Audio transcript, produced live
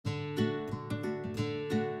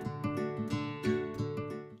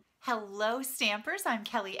Hello Stampers, I'm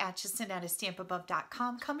Kelly Acheson at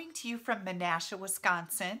stampabove.com coming to you from Menasha,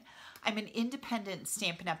 Wisconsin. I'm an independent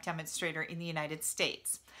Stampin' Up! Demonstrator in the United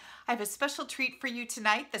States. I have a special treat for you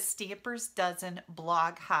tonight, the Stampers Dozen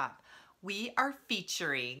Blog Hop. We are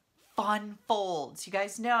featuring fun folds. You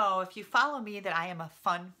guys know, if you follow me, that I am a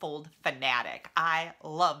fun fold fanatic. I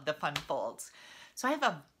love the fun folds. So I have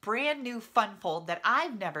a brand new fun fold that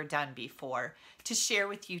I've never done before to share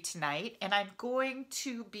with you tonight, and I'm going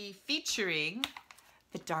to be featuring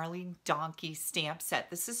the Darling Donkey stamp set.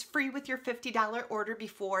 This is free with your $50 order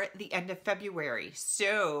before the end of February.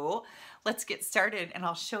 So let's get started and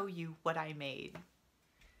I'll show you what I made.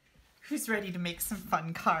 Who's ready to make some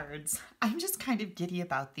fun cards? I'm just kind of giddy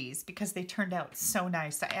about these because they turned out so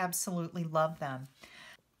nice. I absolutely love them.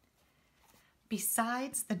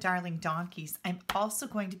 Besides the Darling Donkeys, I'm also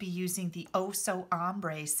going to be using the Oh So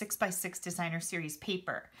Ombre 6x6 Designer Series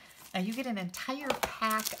paper. Now you get an entire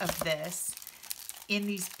pack of this in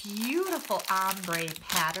these beautiful ombre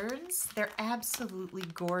patterns. They're absolutely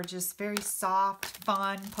gorgeous, very soft,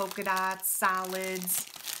 fun, polka dots, solids.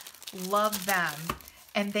 Love them.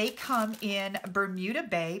 And they come in Bermuda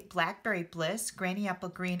Bay, Blackberry Bliss, Granny Apple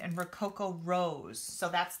Green, and Rococo Rose. So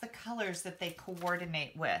that's the colors that they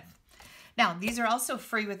coordinate with. Now, these are also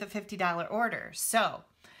free with a $50 order. So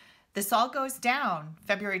this all goes down.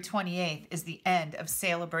 February 28th is the end of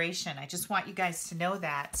Celebration. I just want you guys to know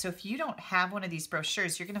that. So if you don't have one of these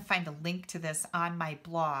brochures, you're going to find a link to this on my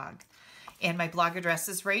blog. And my blog address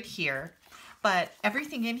is right here. But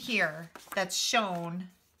everything in here that's shown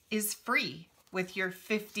is free with your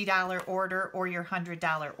 $50 order or your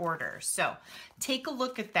 $100 order. So take a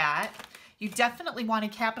look at that. You definitely want to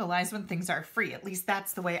capitalize when things are free. At least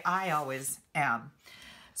that's the way I always am.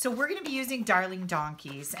 So we're going to be using Darling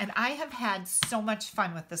Donkeys, and I have had so much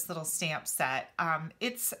fun with this little stamp set.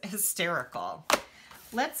 It's hysterical.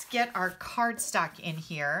 Let's get our cardstock in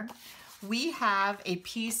here. We have a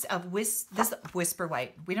piece of this Whisper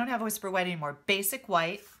White. We don't have Whisper White anymore. Basic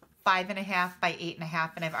White, 5.5 by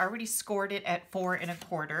 8.5, and I've already scored it at 4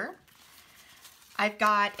 1/4. I've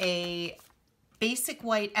got a Basic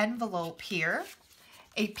White envelope here,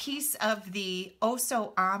 a piece of the Oh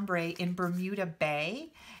So Ombre in Bermuda Bay,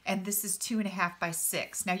 and this is 2.5 by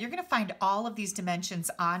 6. Now you're going to find all of these dimensions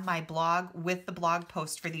on my blog with the blog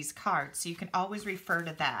post for these cards, so you can always refer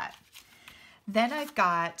to that. Then I've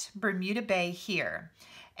got Bermuda Bay here,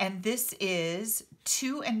 and this is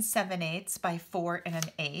 2 7/8 by 4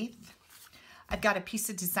 1/8. I've got a piece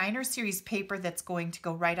of Designer Series paper that's going to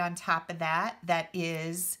go right on top of that. That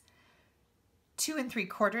is 2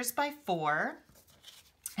 3/4 by 4.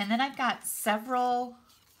 And then I've got several,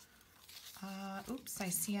 oops, I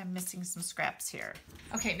see I'm missing some scraps here.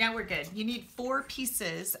 Okay, now we're good. You need 4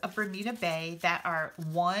 pieces of Bermuda Bay that are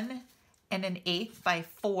 1 1/8 by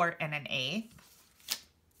 4 1/8.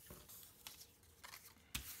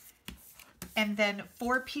 And then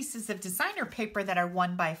 4 pieces of designer paper that are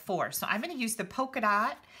 1 by 4. So I'm going to use the polka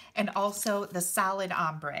dot and also the solid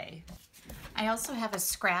ombre. I also have a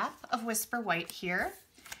scrap of Whisper White here,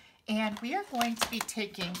 and we are going to be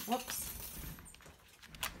taking,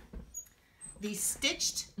 the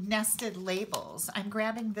stitched nested labels. I'm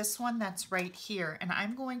grabbing this one that's right here, and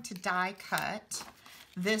I'm going to die cut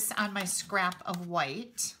this on my scrap of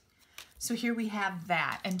white. So here we have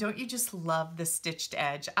that, and don't you just love the stitched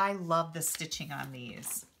edge? I love the stitching on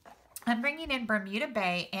these. I'm bringing in Bermuda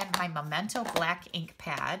Bay and my Memento black ink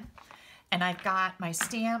pad. And I've got my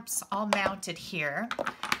stamps all mounted here.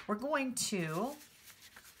 We're going to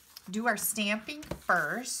do our stamping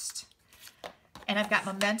first. And I've got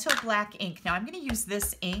Memento black ink. Now I'm going to use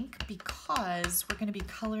this ink because we're going to be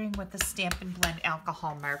coloring with the Stampin' Blend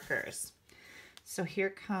alcohol markers. So here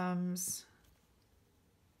comes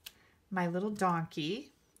my little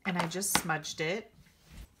donkey, and I just smudged it.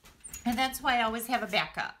 And that's why I always have a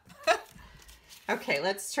backup. Okay,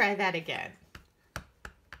 let's try that again.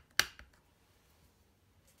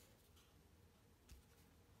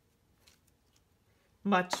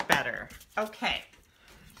 Much better. Okay.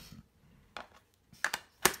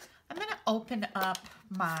 I'm going to open up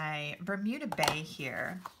my Bermuda Bay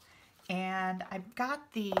here, and I've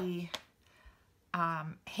got the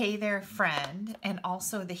Hey There Friend and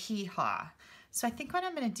also the Hee Haw. So I think what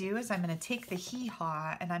I'm going to do is I'm going to take the Hee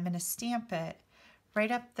Haw and I'm going to stamp it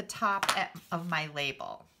right up the top of my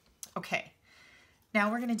label. Okay. Now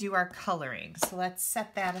we're going to do our coloring. So let's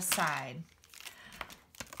set that aside.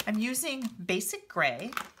 I'm using Basic Gray,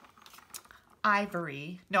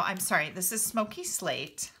 Ivory, no, I'm sorry, this is Smoky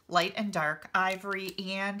Slate, Light and Dark, Ivory,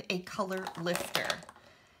 and a color lifter.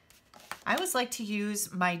 I always like to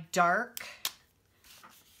use my dark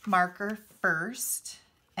marker first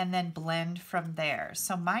and then blend from there.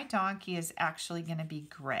 So my donkey is actually going to be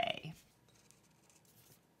gray.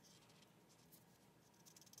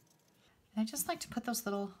 And I just like to put those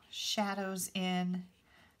little shadows in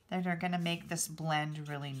that are going to make this blend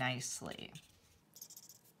really nicely.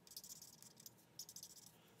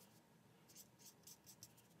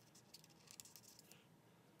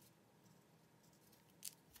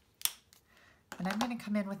 And I'm going to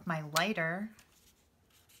come in with my lighter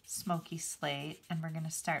smoky slate, and we're going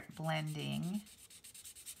to start blending.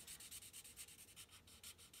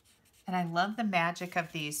 And I love the magic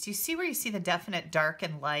of these. Do you see where you see the definite dark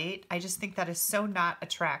and light? I just think that is so not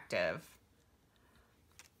attractive.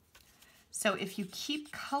 So if you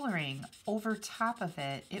keep coloring over top of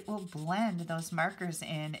it, it will blend those markers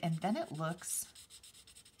in, and then it looks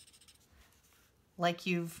like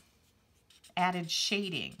you've added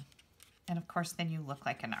shading. And of course, then you look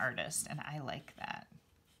like an artist, and I like that.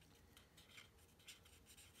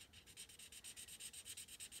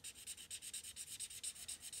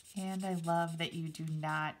 And I love that you do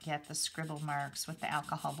not get the scribble marks with the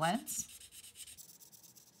alcohol blends.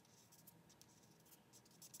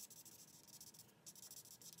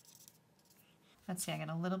 Let's see, I got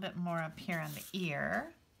a little bit more up here on the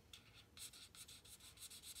ear.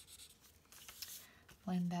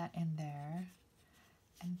 Blend that in there.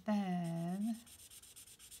 And then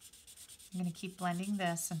I'm going to keep blending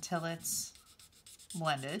this until it's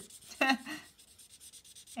blended.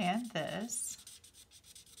 And this.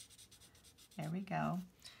 There we go.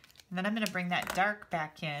 And then I'm going to bring that dark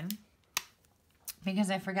back in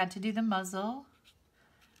because I forgot to do the muzzle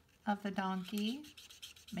of the donkey.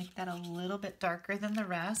 Make that a little bit darker than the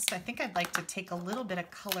rest. I think I'd like to take a little bit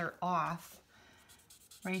of color off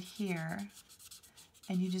right here.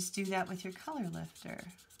 And you just do that with your color lifter.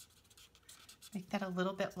 Make that a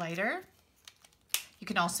little bit lighter. You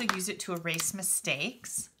can also use it to erase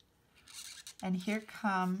mistakes. And here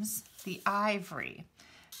comes the ivory.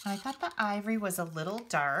 And I thought the ivory was a little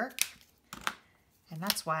dark, and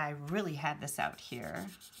that's why I really had this out here.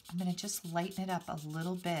 I'm going to just lighten it up a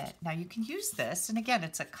little bit. Now you can use this, and again,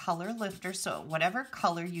 it's a color lifter, so whatever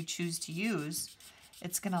color you choose to use,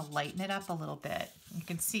 it's going to lighten it up a little bit. You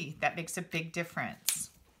can see that makes a big difference.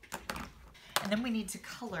 And then we need to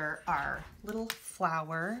color our little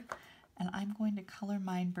flower, and I'm going to color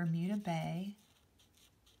mine Bermuda Bay.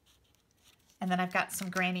 And then I've got some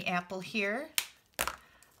Granny Apple here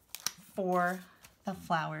for the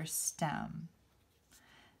flower stem.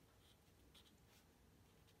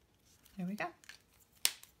 There we go.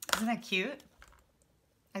 Isn't that cute?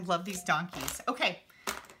 I love these donkeys. Okay,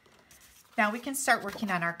 now we can start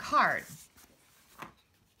working on our card. I'm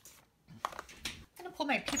gonna pull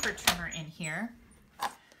my paper trimmer in here.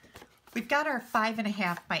 We've got our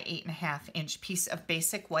 5.5 by 8.5 inch piece of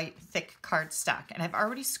basic white thick cardstock, and I've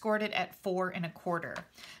already scored it at 4 1/4.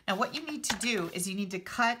 Now what you need to do is you need to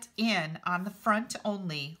cut in on the front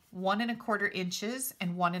only 1 1/4 inches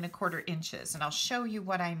and 1 1/4 inches, and I'll show you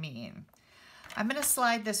what I mean. I'm going to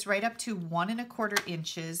slide this right up to 1 1/4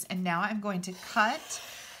 inches, and now I'm going to cut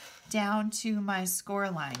down to my score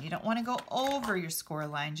line. You don't want to go over your score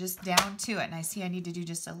line, just down to it. And I see I need to do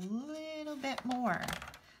just a little bit more.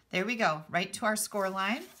 There we go, right to our score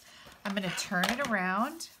line. I'm going to turn it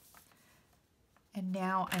around, and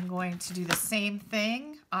now I'm going to do the same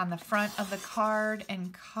thing on the front of the card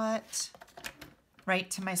and cut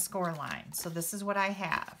right to my score line. So this is what I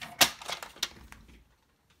have.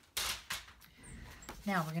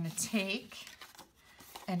 Now we're going to take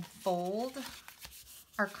and fold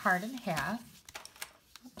our card in half.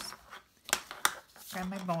 Oops. Grab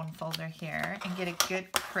my bone folder here and get a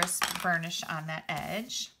good crisp burnish on that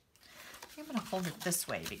edge. I'm going to hold it this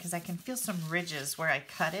way because I can feel some ridges where I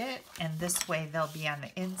cut it, and this way they'll be on the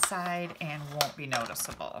inside and won't be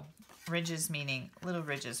noticeable. Ridges meaning little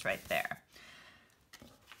ridges right there.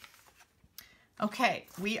 Okay,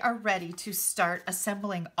 we are ready to start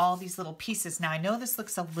assembling all these little pieces. Now I know this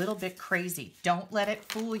looks a little bit crazy. Don't let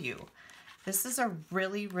it fool you. This is a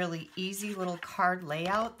really, really easy little card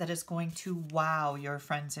layout that is going to wow your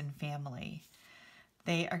friends and family.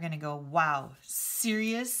 They are going to go, wow,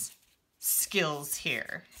 serious skills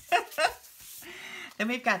here. Then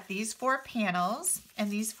we've got these 4 panels,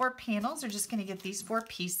 and these 4 panels are just going to get these 4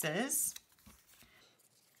 pieces.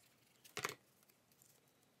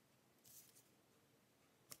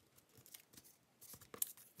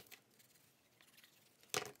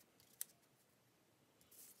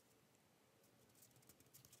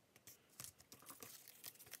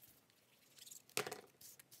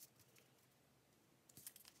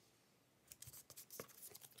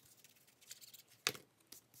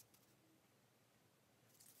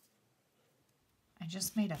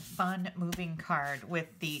 just made a fun moving card with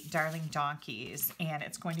the Darling Donkeys, and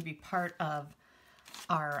it's going to be part of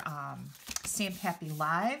our Stamp Happy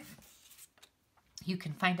Live. You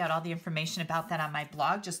can find out all the information about that on my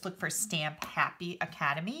blog. Just look for Stamp Happy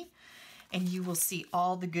Academy, and you will see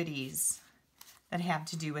all the goodies that have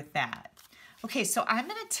to do with that. Okay, so I'm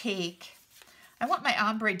going to take, I want my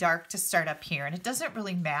ombre dark to start up here, and it doesn't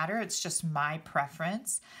really matter. It's just my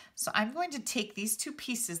preference. So I'm going to take these two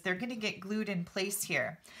pieces. They're going to get glued in place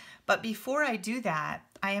here. But before I do that,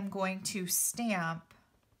 I am going to stamp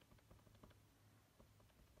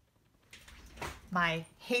my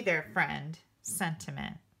Hey There Friend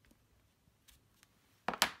sentiment.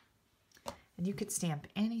 And you could stamp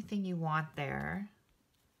anything you want there.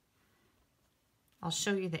 I'll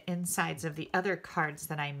show you the insides of the other cards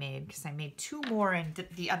that I made, because I made two more in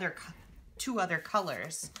the two other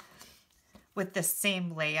colors with the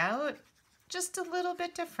same layout, just a little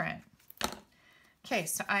bit different. Okay,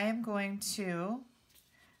 so I am going to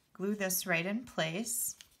glue this right in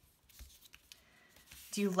place.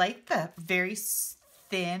 Do you like the very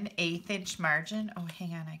thin 1/8 inch margin? Oh,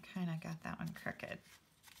 hang on, I kind of got that one crooked.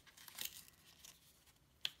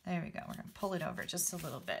 There we go. We're going to pull it over just a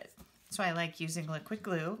little bit. That's why I like using liquid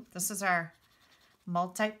glue. This is our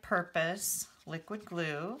multi-purpose liquid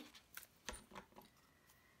glue.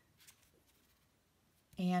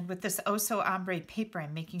 And with this Oso Ombre paper,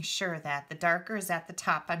 I'm making sure that the darker is at the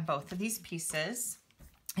top on both of these pieces.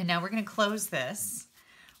 And now we're going to close this.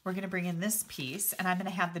 We're going to bring in this piece, and I'm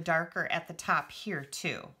going to have the darker at the top here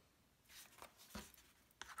too.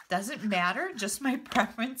 Doesn't matter, just my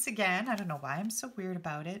preference again. I don't know why I'm so weird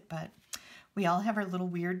about it, but we all have our little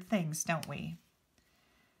weird things, don't we?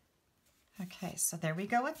 Okay, so there we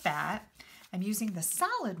go with that. I'm using the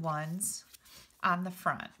solid ones on the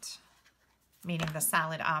front, meaning the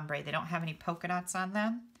solid ombre. They don't have any polka dots on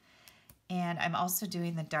them. And I'm also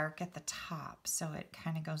doing the dark at the top, so it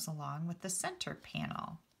kind of goes along with the center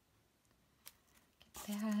panel.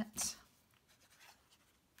 Get that.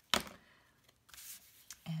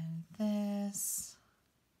 And this.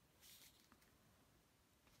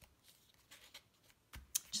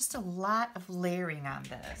 Just a lot of layering on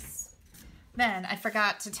this. Then I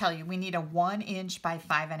forgot to tell you, we need a 1 inch by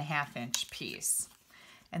 5.5 inch piece.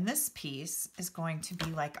 And this piece is going to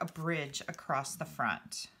be like a bridge across the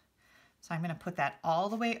front. So I'm going to put that all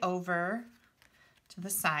the way over to the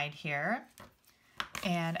side here.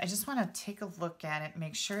 And I just want to take a look at it,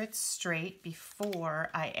 make sure it's straight before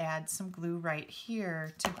I add some glue right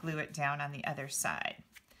here to glue it down on the other side.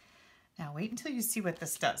 Now wait until you see what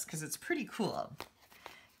this does, because it's pretty cool.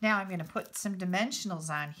 Now I'm going to put some dimensionals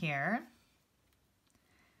on here.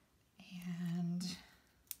 And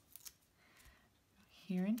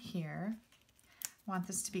here and here. I want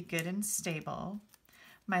this to be good and stable.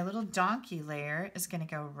 My little donkey layer is going to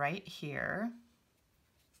go right here.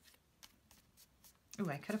 Ooh,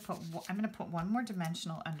 I could have put, I'm going to put one more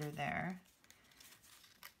dimensional under there.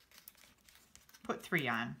 Put 3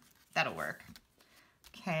 on. That'll work.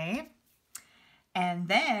 Okay. And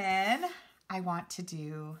then I want to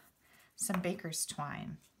do some baker's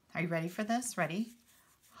twine. Are you ready for this? Ready?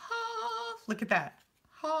 Ha! Look at that.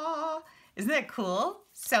 Ha! Isn't that cool?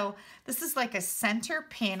 So this is like a center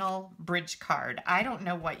panel bridge card. I don't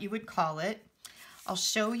know what you would call it. I'll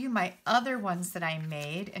show you my other ones that I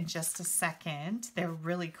made in just a second. They're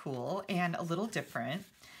really cool and a little different.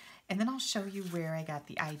 And then I'll show you where I got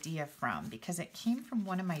the idea from, because it came from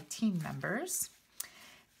one of my team members.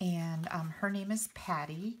 And her name is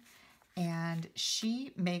Patty, and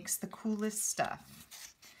she makes the coolest stuff.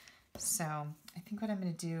 So I think what I'm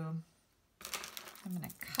going to do, I'm going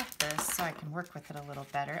to cut this so I can work with it a little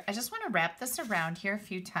better. I just want to wrap this around here a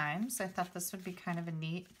few times. I thought this would be kind of a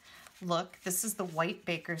neat look. This is the white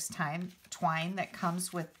baker's twine that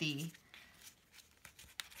comes with the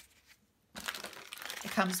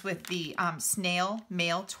snail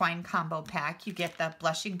mail twine combo pack. You get the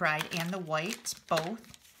blushing bride and the white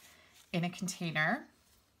both in a container,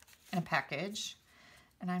 in a package.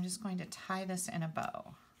 And I'm just going to tie this in a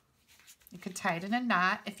bow. You could tie it in a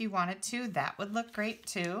knot if you wanted to. That would look great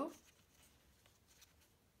too.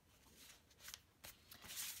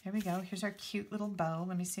 There we go. Here's our cute little bow.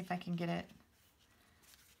 Let me see if I can get it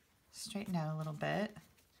straightened out a little bit.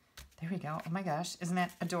 There we go. Oh my gosh, isn't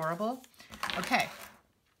that adorable? Okay,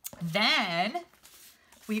 then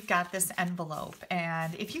we've got this envelope.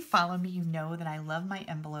 And if you follow me, you know that I love my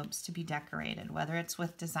envelopes to be decorated, whether it's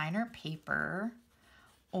with designer paper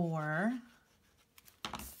or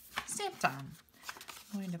stamped on.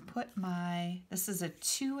 I'm going to put this is a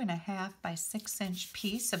 2.5 by 6 inch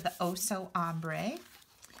piece of the Oso Ombre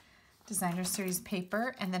designer series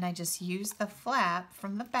paper, and then I just use the flap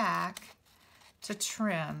from the back to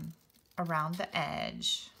trim around the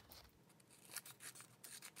edge.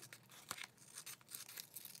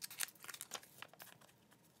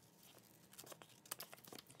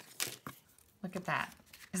 Look at that.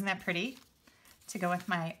 Isn't that pretty? To go with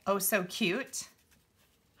my oh so cute.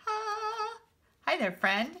 Ah, hi there,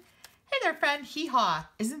 friend. Hey there, friend. Hee-haw.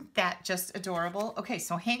 Isn't that just adorable? Okay,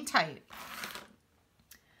 so hang tight.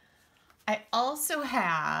 I also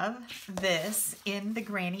have this in the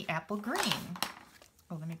Granny Apple Green.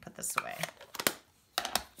 Oh, let me put this away.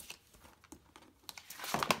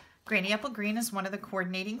 Granny Apple Green is one of the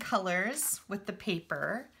coordinating colors with the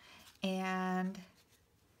paper. And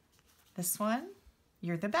this one,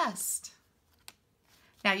 you're the best.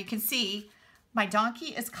 Now you can see my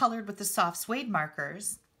donkey is colored with the soft suede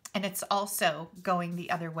markers, and it's also going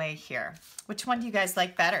the other way here. Which one do you guys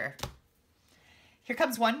like better? Here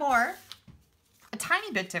comes one more, a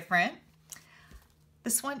tiny bit different.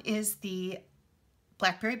 This one is the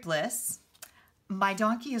Blackberry Bliss. My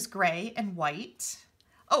donkey is gray and white.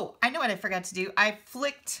 Oh, I know what I forgot to do. I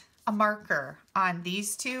flicked a marker on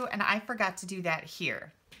these two, and I forgot to do that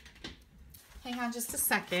here. Hang on just a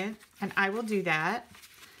second, and I will do that.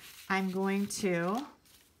 I'm going to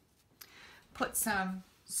put some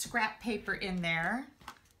scrap paper in there,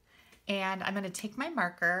 and I'm going to take my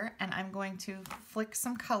marker, and I'm going to flick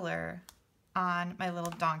some color on my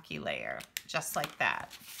little donkey layer, just like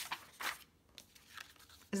that.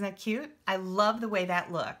 Isn't that cute? I love the way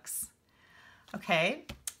that looks. Okay,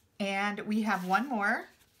 and we have one more,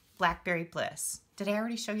 Blackberry Bliss. Did I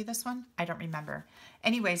already show you this one? I don't remember.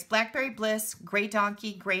 Anyways, Blackberry Bliss, gray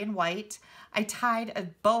donkey, gray and white. I tied a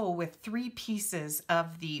bow with 3 pieces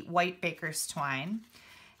of the white baker's twine.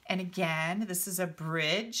 And again, this is a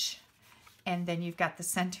bridge. And then you've got the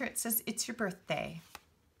center. It says, "It's your birthday."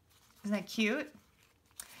 Isn't that cute?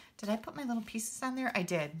 Did I put my little pieces on there? I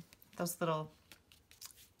did. Those little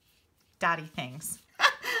dotty things.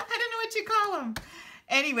 I don't know what you call them.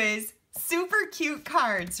 Anyways, super cute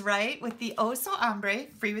cards, right? With the Oso Ombre,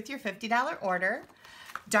 free with your $50 order.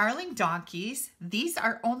 Darling Donkeys. These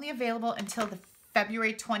are only available until the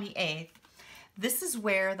February 28th. This is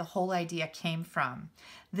where the whole idea came from.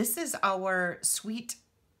 This is our sweet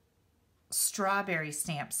strawberry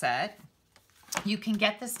stamp set. You can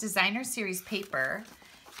get this designer series paper.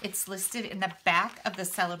 It's listed in the back of the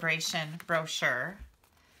celebration brochure.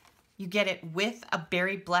 You get it with a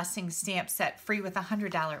Berry Blessing stamp set free with a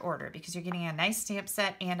 $100 order because you're getting a nice stamp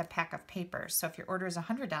set and a pack of paper. So if your order is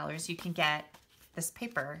 $100, you can get this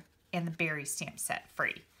paper and the Berry stamp set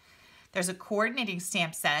free. There's a coordinating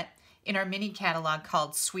stamp set in our mini catalog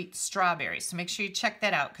called Sweet Strawberry. So make sure you check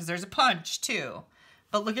that out because there's a punch too.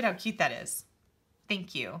 But look at how cute that is.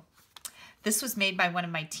 Thank you. This was made by one of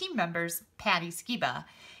my team members, Patty Skiba.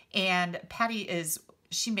 And Patty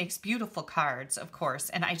she makes beautiful cards, of course,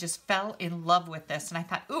 and I just fell in love with this, and I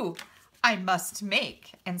thought, ooh, I must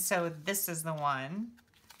make. And so this is the one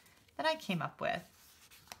that I came up with.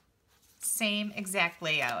 Same exact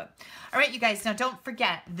layout. All right, you guys, now don't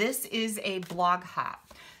forget, this is a blog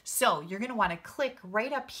hop. So you're gonna wanna click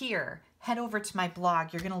right up here, head over to my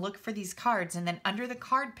blog. You're gonna look for these cards, and then under the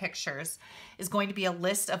card pictures is going to be a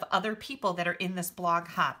list of other people that are in this blog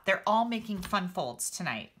hop. They're all making fun folds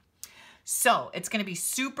tonight. So it's going to be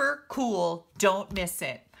super cool. Don't miss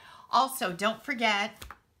it. Also, don't forget,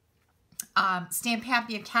 Stamp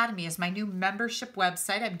Happy Academy is my new membership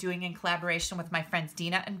website I'm doing in collaboration with my friends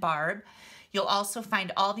Dina and Barb. You'll also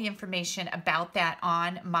find all the information about that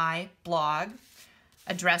on my blog.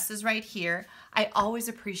 Address is right here. I always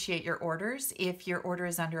appreciate your orders. If your order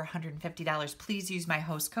is under $150, please use my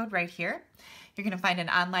host code right here. You're going to find an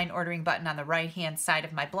online ordering button on the right-hand side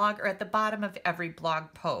of my blog or at the bottom of every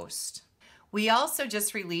blog post. We also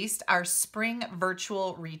just released our spring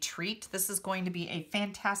virtual retreat. This is going to be a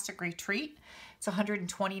fantastic retreat. It's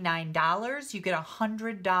 $129. You get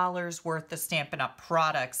 $100 worth of Stampin' Up!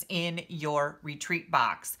 Products in your retreat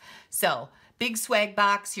box. So, big swag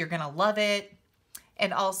box. You're going to love it.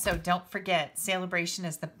 And also, don't forget, Celebration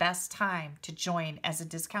is the best time to join as a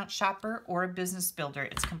discount shopper or a business builder.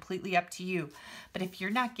 It's completely up to you. But if you're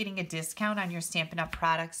not getting a discount on your Stampin' Up!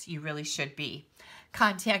 Products, you really should be.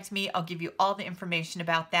 Contact me. I'll give you all the information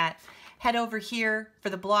about that. Head over here for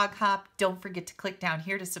the blog hop. Don't forget to click down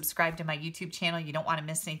here to subscribe to my YouTube channel. You don't want to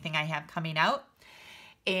miss anything I have coming out.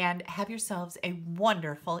 And have yourselves a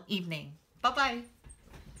wonderful evening. Bye-bye.